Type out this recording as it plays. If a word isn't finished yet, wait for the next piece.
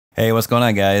Hey, what's going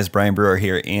on, guys? Brian Brewer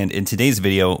here, and in today's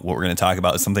video, what we're going to talk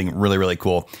about is something really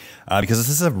cool because this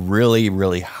is a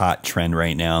really hot trend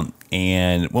right now.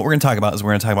 And what we're going to talk about is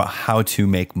we're going to talk about how to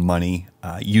make money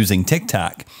using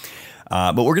TikTok.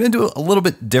 But we're going to do it a little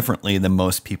bit differently than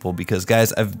most people because,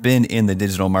 guys, I've been in the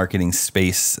digital marketing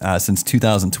space since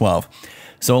 2012.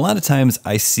 So a lot of times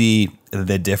I see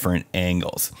the different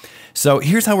angles. So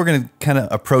here's how we're going to kind of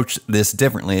approach this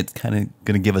differently. It's kind of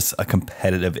going to give us a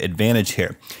competitive advantage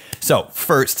here. So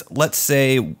first, let's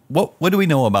say, what do we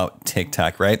know about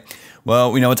TikTok, right?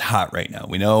 Well, we know it's hot right now.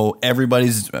 We know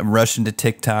everybody's rushing to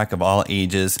TikTok of all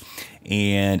ages,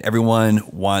 and everyone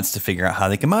wants to figure out how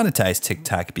they can monetize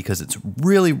TikTok because it's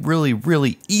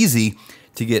really easy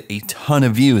to get a ton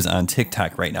of views on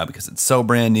TikTok right now because it's so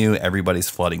brand new.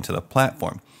 Everybody's flooding to the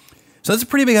platform. So that's a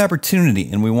pretty big opportunity,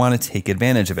 and we want to take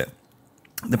advantage of it.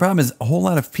 The problem is a whole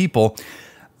lot of people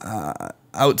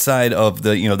outside of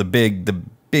the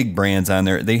big brands on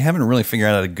there, they haven't really figured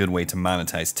out a good way to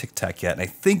monetize TikTok yet. And I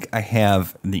think I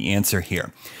have the answer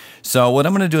here. So what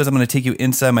I'm going to do is I'm going to take you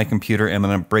inside my computer and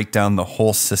I'm going to break down the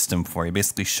whole system for you,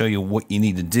 basically show you what you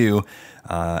need to do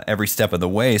every step of the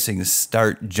way so you can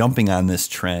start jumping on this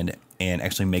trend and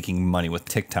actually making money with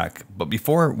TikTok. But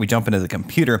before we jump into the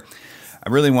computer, I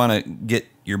really want to get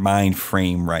your mind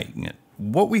frame right.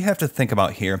 What we have to think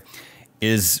about here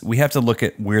is we have to look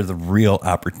at where the real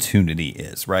opportunity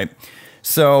is, right?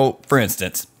 So, for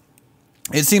instance,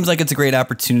 it seems like it's a great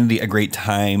opportunity, a great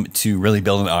time to really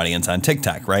build an audience on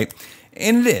TikTok, right?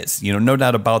 And it is, no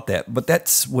doubt about that, but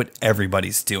that's what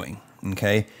everybody's doing,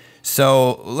 okay?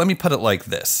 So let me put it like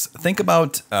this. Think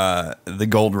about the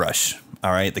gold rush,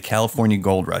 all right? The California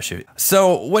gold rush.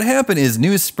 So what happened is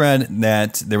news spread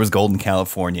that there was gold in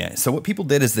California. So what people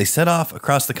did is they set off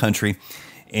across the country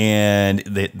and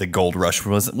the gold rush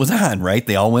was on, right?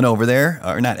 They all went over there,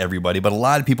 or not everybody, but a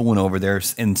lot of people went over there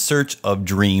in search of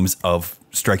dreams of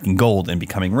striking gold and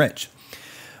becoming rich.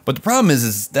 But the problem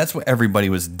is that's what everybody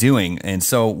was doing. And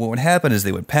so what would happen is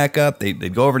they would pack up,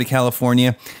 they'd go over to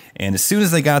California, and as soon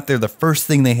as they got there, the first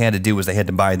thing they had to do was they had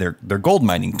to buy their gold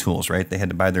mining tools, right? They had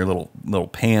to buy their little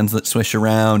pans that swish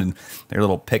around and their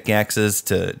little pickaxes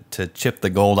to chip the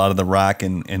gold out of the rock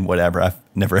and whatever. I've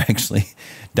never actually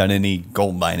done any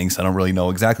gold mining, so I don't really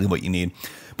know exactly what you need.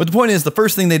 But the point is, the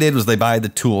first thing they did was they buy the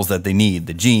tools that they need,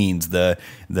 the jeans, the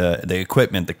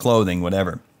equipment, the clothing,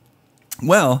 whatever.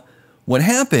 Well, what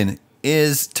happened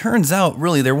is, turns out,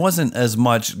 really, there wasn't as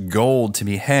much gold to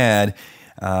be had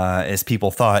as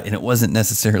people thought, and it wasn't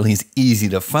necessarily as easy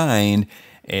to find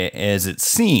as it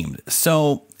seemed.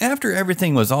 So after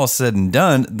everything was all said and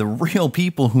done, the real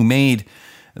people who made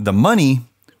the money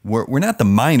were not the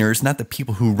miners, not the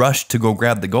people who rushed to go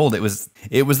grab the gold. It was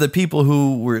the people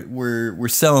who were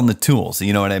selling the tools.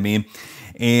 You know what I mean?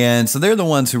 And so they're the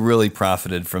ones who really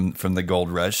profited from the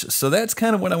gold rush. So that's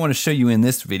kind of what I want to show you in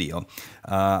this video.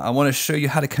 I want to show you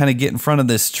how to kind of get in front of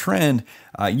this trend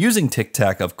using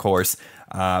TikTok, of course.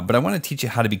 But I want to teach you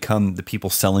how to become the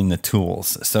people selling the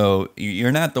tools. So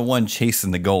you're not the one chasing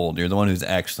the gold. You're the one who's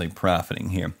actually profiting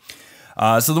here.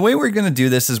 So the way we're going to do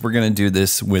this is we're going to do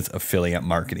this with affiliate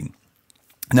marketing.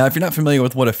 Now, if you're not familiar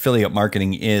with what affiliate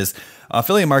marketing is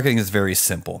very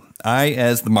simple. I,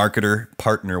 as the marketer,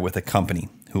 partner with a company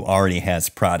who already has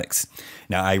products.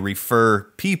 Now, I refer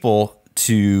people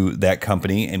to that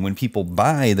company, and when people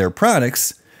buy their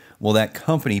products, well, that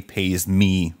company pays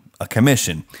me a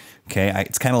commission. Okay,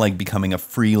 it's kind of like becoming a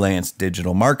freelance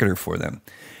digital marketer for them.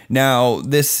 Now,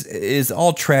 this is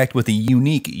all tracked with a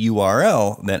unique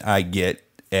URL that I get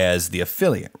as the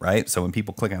affiliate, right? So when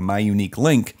people click on my unique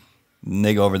link, and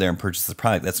they go over there and purchase the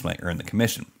product, that's when I earn the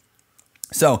commission.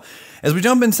 So as we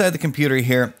jump inside the computer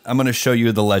here, I'm going to show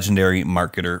you the Legendary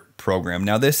Marketer program.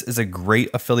 Now, this is a great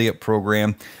affiliate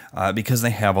program because they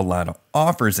have a lot of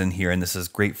offers in here, and this is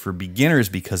great for beginners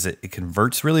because it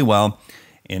converts really well,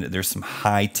 and there's some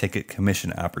high ticket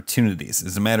commission opportunities.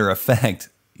 As a matter of fact,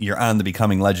 you're on the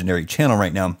Becoming Legendary channel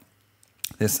right now.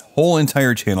 This whole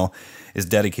entire channel is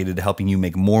dedicated to helping you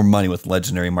make more money with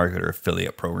Legendary Marketer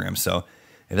affiliate programs. So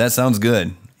if that sounds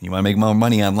good, you want to make more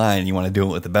money online, and you want to do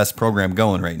it with the best program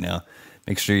going right now,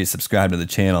 make sure you subscribe to the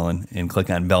channel and click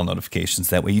on bell notifications.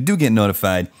 That way you do get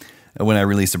notified when I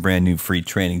release a brand new free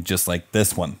training just like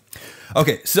this one.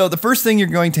 Okay, so the first thing you're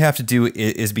going to have to do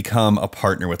is become a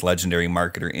partner with Legendary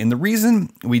Marketer. And the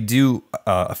reason we do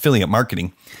affiliate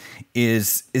marketing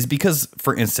is because,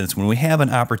 for instance, when we have an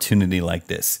opportunity like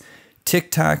this,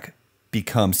 TikTok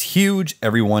becomes huge.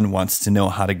 Everyone wants to know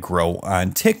how to grow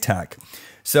on TikTok.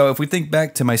 So if we think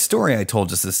back to my story I told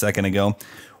just a second ago,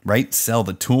 right? Sell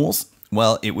the tools.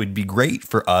 Well, it would be great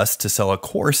for us to sell a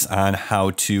course on how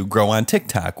to grow on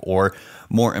TikTok, or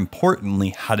more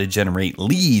importantly, how to generate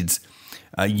leads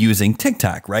using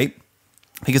TikTok, right?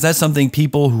 Because that's something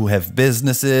people who have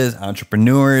businesses,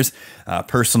 entrepreneurs,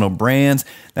 personal brands,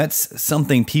 that's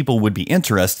something people would be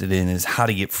interested in, is how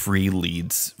to get free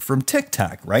leads from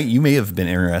TikTok, right? You may have been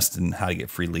interested in how to get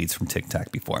free leads from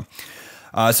TikTok before.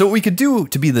 So what we could do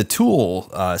to be the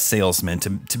tool salesman,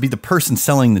 to be the person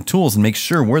selling the tools and make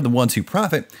sure we're the ones who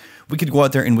profit, we could go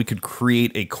out there and we could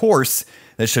create a course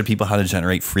that showed people how to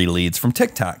generate free leads from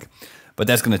TikTok. But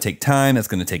that's going to take time, that's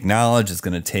going to take knowledge, it's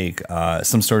going to take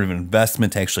some sort of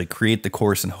investment to actually create the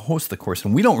course and host the course.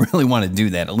 And we don't really want to do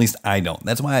that, at least I don't.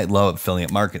 That's why I love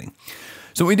affiliate marketing.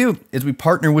 So what we do is we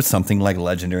partner with something like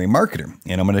Legendary Marketer.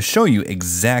 And I'm going to show you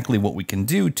exactly what we can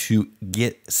do to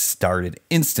get started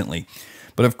instantly.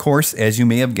 But of course, as you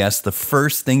may have guessed, the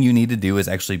first thing you need to do is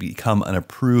actually become an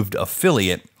approved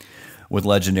affiliate with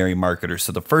Legendary Marketer.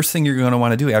 So the first thing you're going to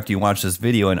want to do after you watch this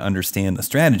video and understand the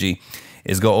strategy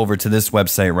is go over to this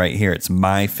website right here. It's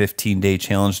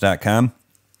my15daychallenge.com.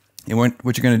 And what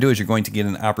you're going to do is you're going to get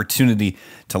an opportunity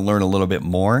to learn a little bit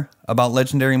more about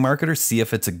Legendary Marketer, see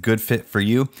if it's a good fit for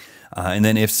you. And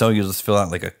then if so, you'll just fill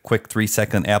out like a quick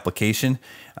 3-second application,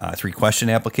 3-question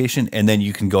application, and then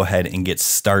you can go ahead and get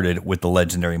started with the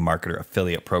Legendary Marketer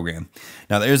affiliate program.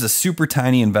 Now there's a super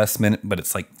tiny investment, but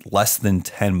it's like less than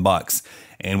 10 bucks.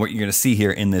 And what you're going to see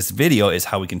here in this video is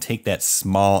how we can take that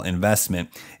small investment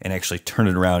and actually turn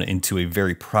it around into a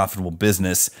very profitable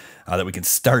business that we can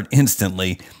start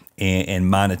instantly and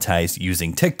monetize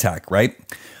using TikTok, right?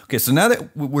 Okay, so now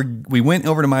that we went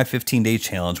over to my 15-day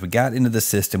challenge, we got into the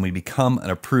system, we become an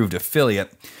approved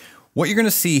affiliate. What you're going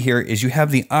to see here is you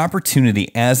have the opportunity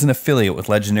as an affiliate with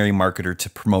Legendary Marketer to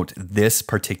promote this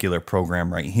particular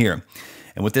program right here.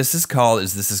 And what this is called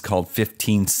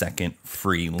 15-second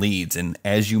free leads. And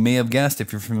as you may have guessed,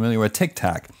 if you're familiar with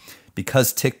TikTok,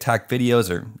 because TikTok videos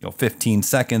are 15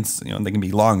 seconds, they can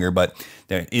be longer, but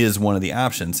there is one of the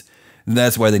options.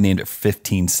 That's why they named it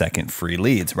 15-second free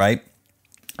leads, right?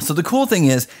 So the cool thing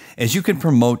is you can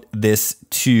promote this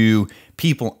to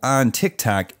people on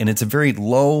TikTok, and it's a very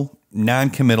low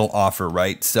non-committal offer,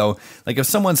 right? So like if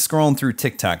someone's scrolling through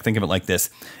TikTok, think of it like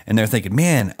this, and they're thinking,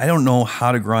 man, I don't know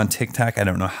how to grow on TikTok. I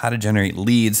don't know how to generate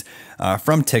leads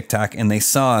from TikTok. And they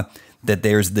saw that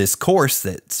there's this course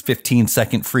that's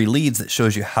 15-second free leads that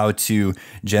shows you how to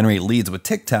generate leads with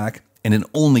TikTok, and it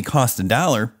only costs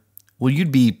 $1. Well,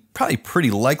 you'd be probably pretty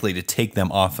likely to take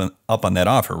them up on that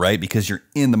offer, right? Because you're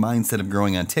in the mindset of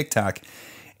growing on TikTok,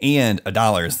 and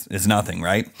 $1 is nothing,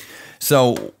 right?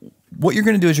 So what you're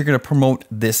going to do is you're going to promote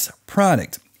this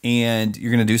product, and you're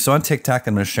going to do so on TikTok.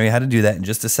 I'm going to show you how to do that in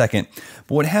just a second.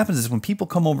 But what happens is when people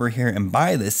come over here and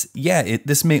buy this,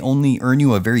 this may only earn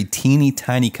you a very teeny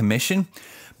tiny commission.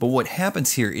 But what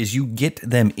happens here is you get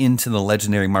them into the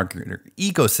Legendary Marketer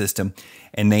ecosystem,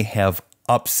 and they have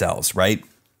upsells, right?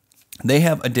 They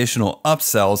have additional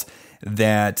upsells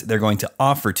that they're going to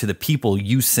offer to the people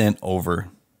you sent over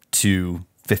to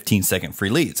 15-second free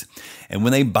leads. And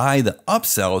when they buy the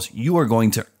upsells, you are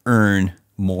going to earn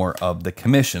more of the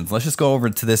commissions. Let's just go over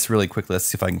to this really quickly. Let's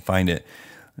see if I can find it.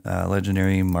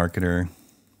 Legendary Marketer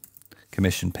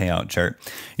commission payout chart.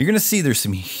 You're going to see there's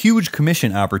some huge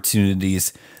commission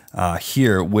opportunities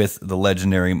here with the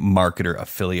Legendary Marketer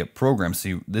affiliate program.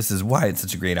 So this is why it's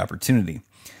such a great opportunity.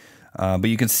 But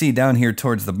you can see down here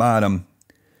towards the bottom,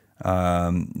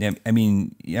 I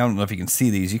mean, I don't know if you can see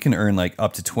these. You can earn like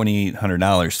up to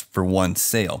 $2,800 for one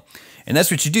sale. And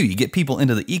that's what you do. You get people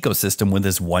into the ecosystem with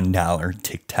this $1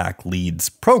 TikTok leads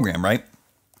program, right?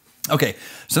 Okay,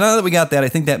 so now that we got that, I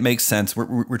think that makes sense. What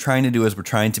we're trying to do is we're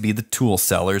trying to be the tool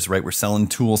sellers, right? We're selling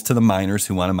tools to the miners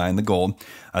who want to mine the gold.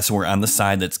 So we're on the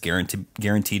side that's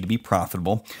guaranteed to be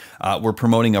profitable. We're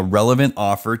promoting a relevant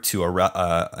offer to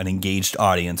an engaged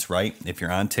audience, right? If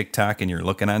you're on TikTok and you're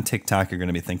looking on TikTok, you're going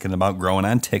to be thinking about growing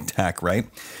on TikTok, right?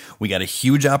 We got a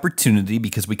huge opportunity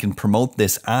because we can promote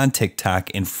this on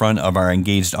TikTok in front of our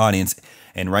engaged audience.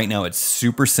 And right now it's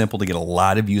super simple to get a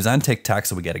lot of views on TikTok.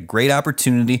 So we got a great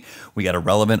opportunity. We got a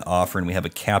relevant offer, and we have a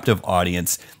captive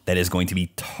audience that is going to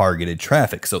be targeted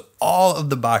traffic. So all of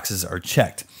the boxes are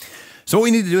checked. So what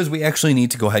we need to do is we actually need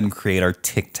to go ahead and create our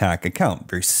TikTok account.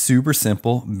 Very super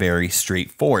simple, very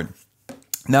straightforward.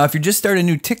 Now, if you just start a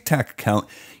new TikTok account,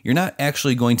 you're not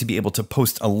actually going to be able to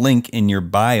post a link in your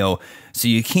bio. So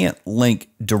you can't link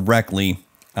directly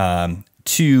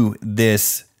to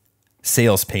this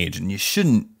sales page, and you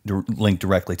shouldn't link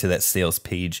directly to that sales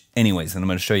page anyways. And I'm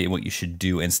going to show you what you should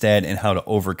do instead and how to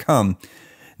overcome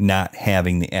not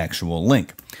having the actual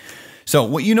link. So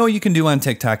what you can do on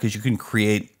TikTok is you can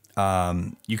create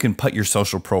you can put your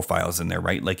social profiles in there,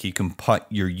 right? Like you can put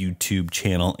your YouTube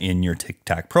channel in your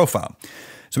TikTok profile.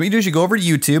 So what you do is you go over to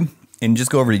YouTube and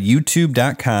just go over to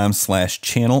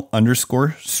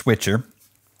youtube.com/channel_switcher.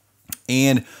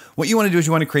 And what you want to do is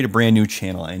you want to create a brand new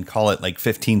channel and call it like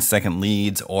 15-second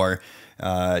leads or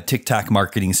TikTok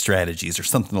marketing strategies or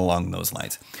something along those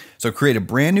lines. So create a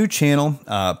brand new channel,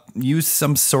 use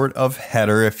some sort of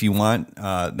header if you want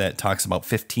that talks about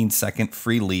 15-second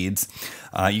free leads.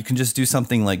 You can just do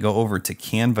something like go over to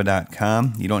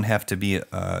canva.com. You don't have to be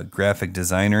a graphic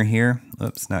designer here.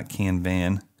 Oops, not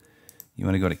Canvan. You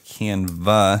want to go to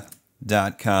canva.com.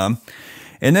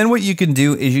 And then what you can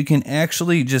do is you can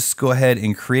actually just go ahead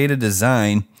and create a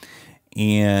design.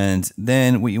 And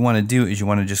then what you want to do is you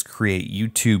want to just create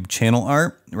YouTube channel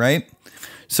art, right?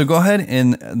 So go ahead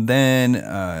and then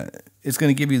it's going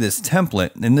to give you this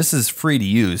template, and this is free to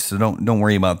use, so don't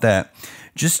worry about that.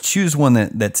 Just choose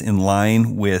one that's in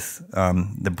line with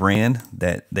the brand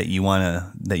that you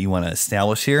want to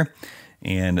establish here.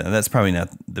 And that's probably not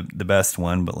the best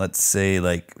one, but let's say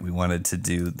like we wanted to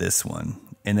do this one.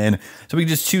 And then, so we can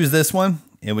just choose this one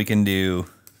and we can do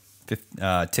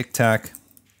TikTok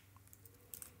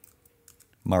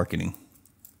marketing.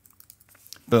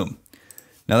 Boom.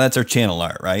 Now that's our channel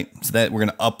art, right? So that we're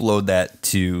going to upload that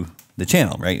to the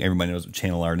channel, right? Everybody knows what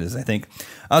channel art is, I think.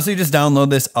 So you just download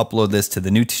this, upload this to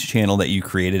the new channel that you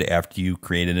created after you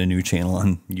created a new channel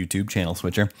on YouTube Channel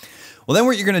Switcher. Well, then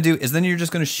what you're going to do is then you're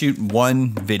just going to shoot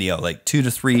one video, like 2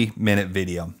 to 3 minute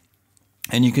video.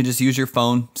 And you can just use your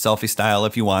phone, selfie style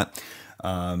if you want.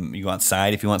 You go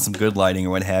outside if you want some good lighting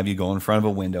or what have you, go in front of a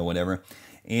window, whatever.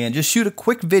 And just shoot a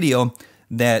quick video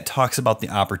that talks about the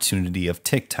opportunity of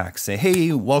TikTok. Say,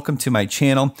 hey, welcome to my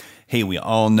channel. Hey, we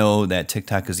all know that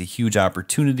TikTok is a huge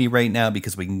opportunity right now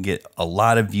because we can get a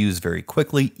lot of views very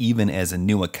quickly, even as a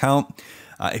new account.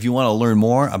 If you want to learn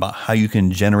more about how you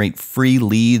can generate free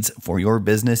leads for your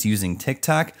business using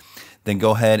TikTok, then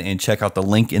go ahead and check out the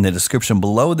link in the description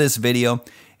below this video,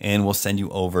 and we'll send you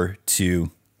over to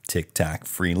TikTok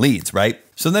free leads, right?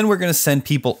 So then we're going to send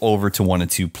people over to one of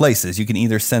two places. You can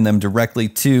either send them directly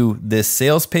to this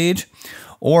sales page,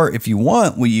 or if you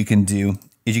want, what you can do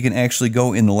is you can actually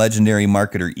go in the Legendary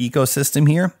Marketer ecosystem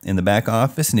here in the back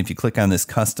office. And if you click on this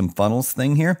custom funnels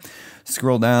thing here,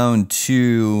 scroll down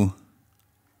to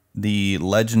the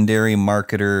Legendary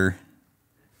Marketer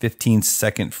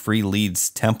 15-second free leads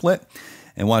template.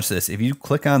 And watch this. If you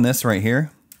click on this right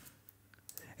here,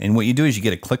 and what you do is you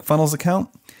get a ClickFunnels account.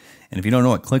 And if you don't know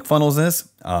what ClickFunnels is,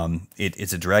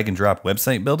 it's a drag and drop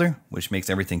website builder, which makes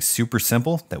everything super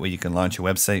simple. That way you can launch a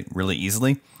website really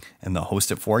easily, and they'll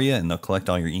host it for you, and they'll collect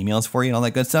all your emails for you and all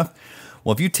that good stuff.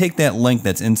 Well, if you take that link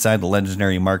that's inside the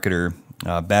Legendary Marketer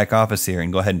back office here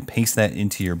and go ahead and paste that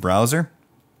into your browser,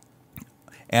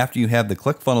 after you have the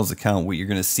ClickFunnels account, what you're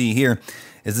going to see here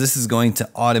is this is going to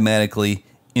automatically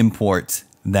import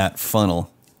that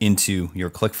funnel into your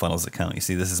ClickFunnels account. You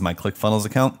see, this is my ClickFunnels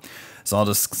account. So I'll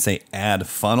just say add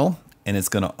funnel, and it's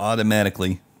going to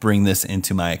automatically bring this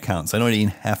into my account. So I don't even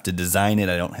have to design it.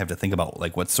 I don't have to think about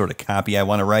like what sort of copy I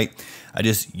want to write. I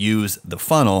just use the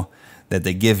funnel that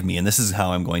they give me. And this is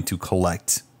how I'm going to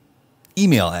collect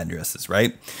email addresses,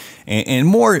 right? And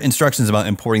more instructions about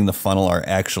importing the funnel are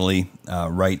actually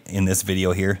right in this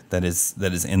video here that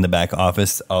is in the back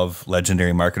office of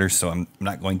Legendary Marketer. So I'm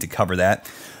not going to cover that,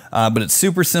 but it's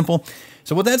super simple.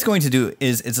 So what that's going to do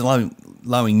is it's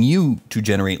allowing you to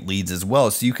generate leads as well.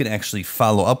 So you can actually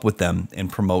follow up with them and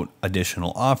promote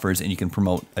additional offers, and you can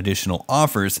promote additional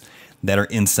offers that are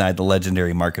inside the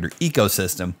Legendary Marketer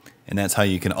ecosystem. And that's how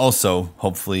you can also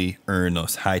hopefully earn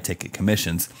those high ticket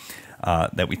commissions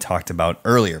that we talked about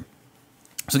earlier.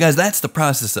 So guys, that's the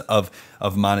process of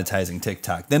monetizing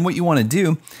TikTok. Then what you want to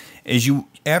do is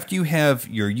after you have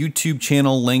your YouTube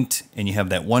channel linked and you have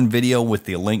that one video with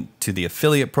the link to the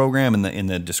affiliate program in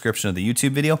the description of the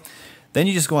YouTube video, then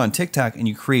you just go on TikTok and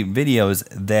you create videos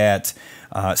that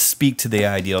speak to the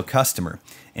ideal customer.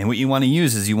 And what you want to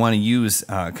use is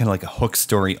kind of like a hook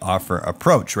story offer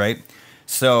approach, right?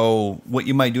 So what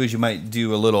you might do is you might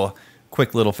do a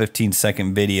quick little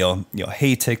 15-second video.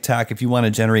 Hey TikTok, if you want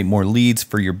to generate more leads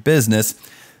for your business,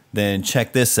 then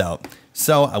check this out.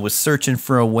 So I was searching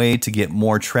for a way to get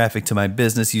more traffic to my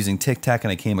business using TikTok,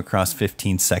 and I came across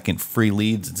 15-second free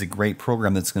leads. It's a great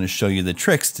program that's going to show you the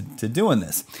tricks to doing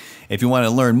this. If you want to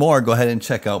learn more, go ahead and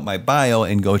check out my bio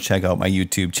and go check out my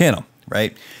YouTube channel,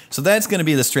 right? So that's going to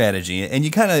be the strategy. And you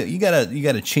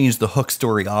gotta change the hook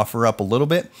story offer up a little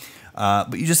bit.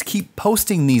 But you just keep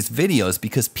posting these videos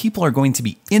because people are going to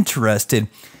be interested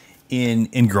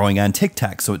in growing on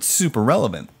TikTok. So it's super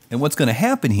relevant. And what's going to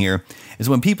happen here is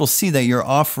when people see that you're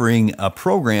offering a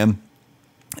program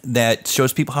that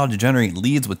shows people how to generate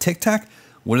leads with TikTok,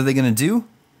 what are they going to do?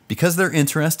 Because they're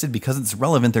interested, because it's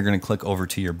relevant, they're going to click over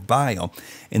to your bio.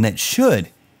 And that should,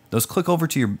 those clicks over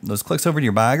to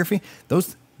your biography,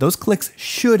 those clicks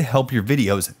should help your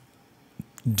videos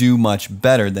do much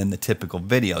better than the typical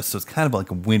videos. So it's kind of like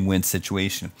a win-win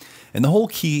situation. And the whole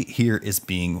key here is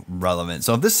being relevant.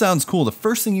 So if this sounds cool, the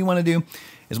first thing you want to do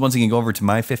is once again go over to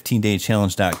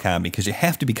my15daychallenge.com, because you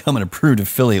have to become an approved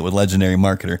affiliate with Legendary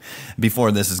Marketer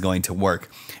before this is going to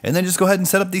work. And then just go ahead and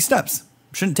set up these steps.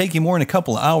 Shouldn't take you more than a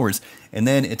couple of hours. And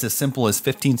then it's as simple as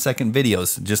 15-second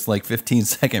videos, just like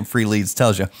 15-second free leads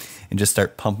tells you, and just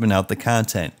start pumping out the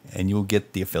content and you'll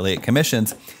get the affiliate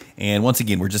commissions. And once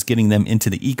again, we're just getting them into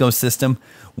the ecosystem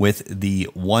with the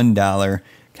 $1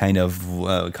 kind of,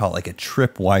 call it like a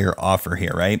tripwire offer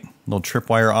here, right? Little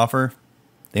tripwire offer.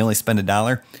 They only spend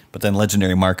 $1, but then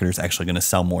Legendary Marketer is actually going to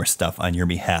sell more stuff on your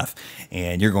behalf,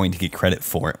 and you're going to get credit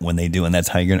for it when they do, and that's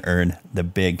how you're going to earn the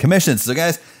big commissions. So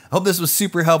guys, I hope this was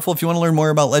super helpful. If you want to learn more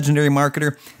about Legendary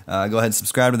Marketer, go ahead and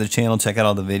subscribe to the channel, check out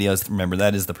all the videos. Remember,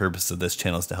 that is the purpose of this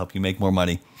channel, is to help you make more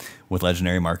money with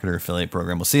Legendary Marketer affiliate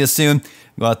program. We'll see you soon.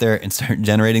 Go out there and start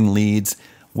generating leads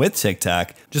with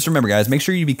TikTok. Just remember, guys, make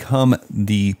sure you become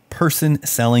the person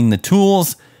selling the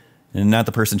tools and not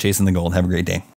the person chasing the gold. Have a great day.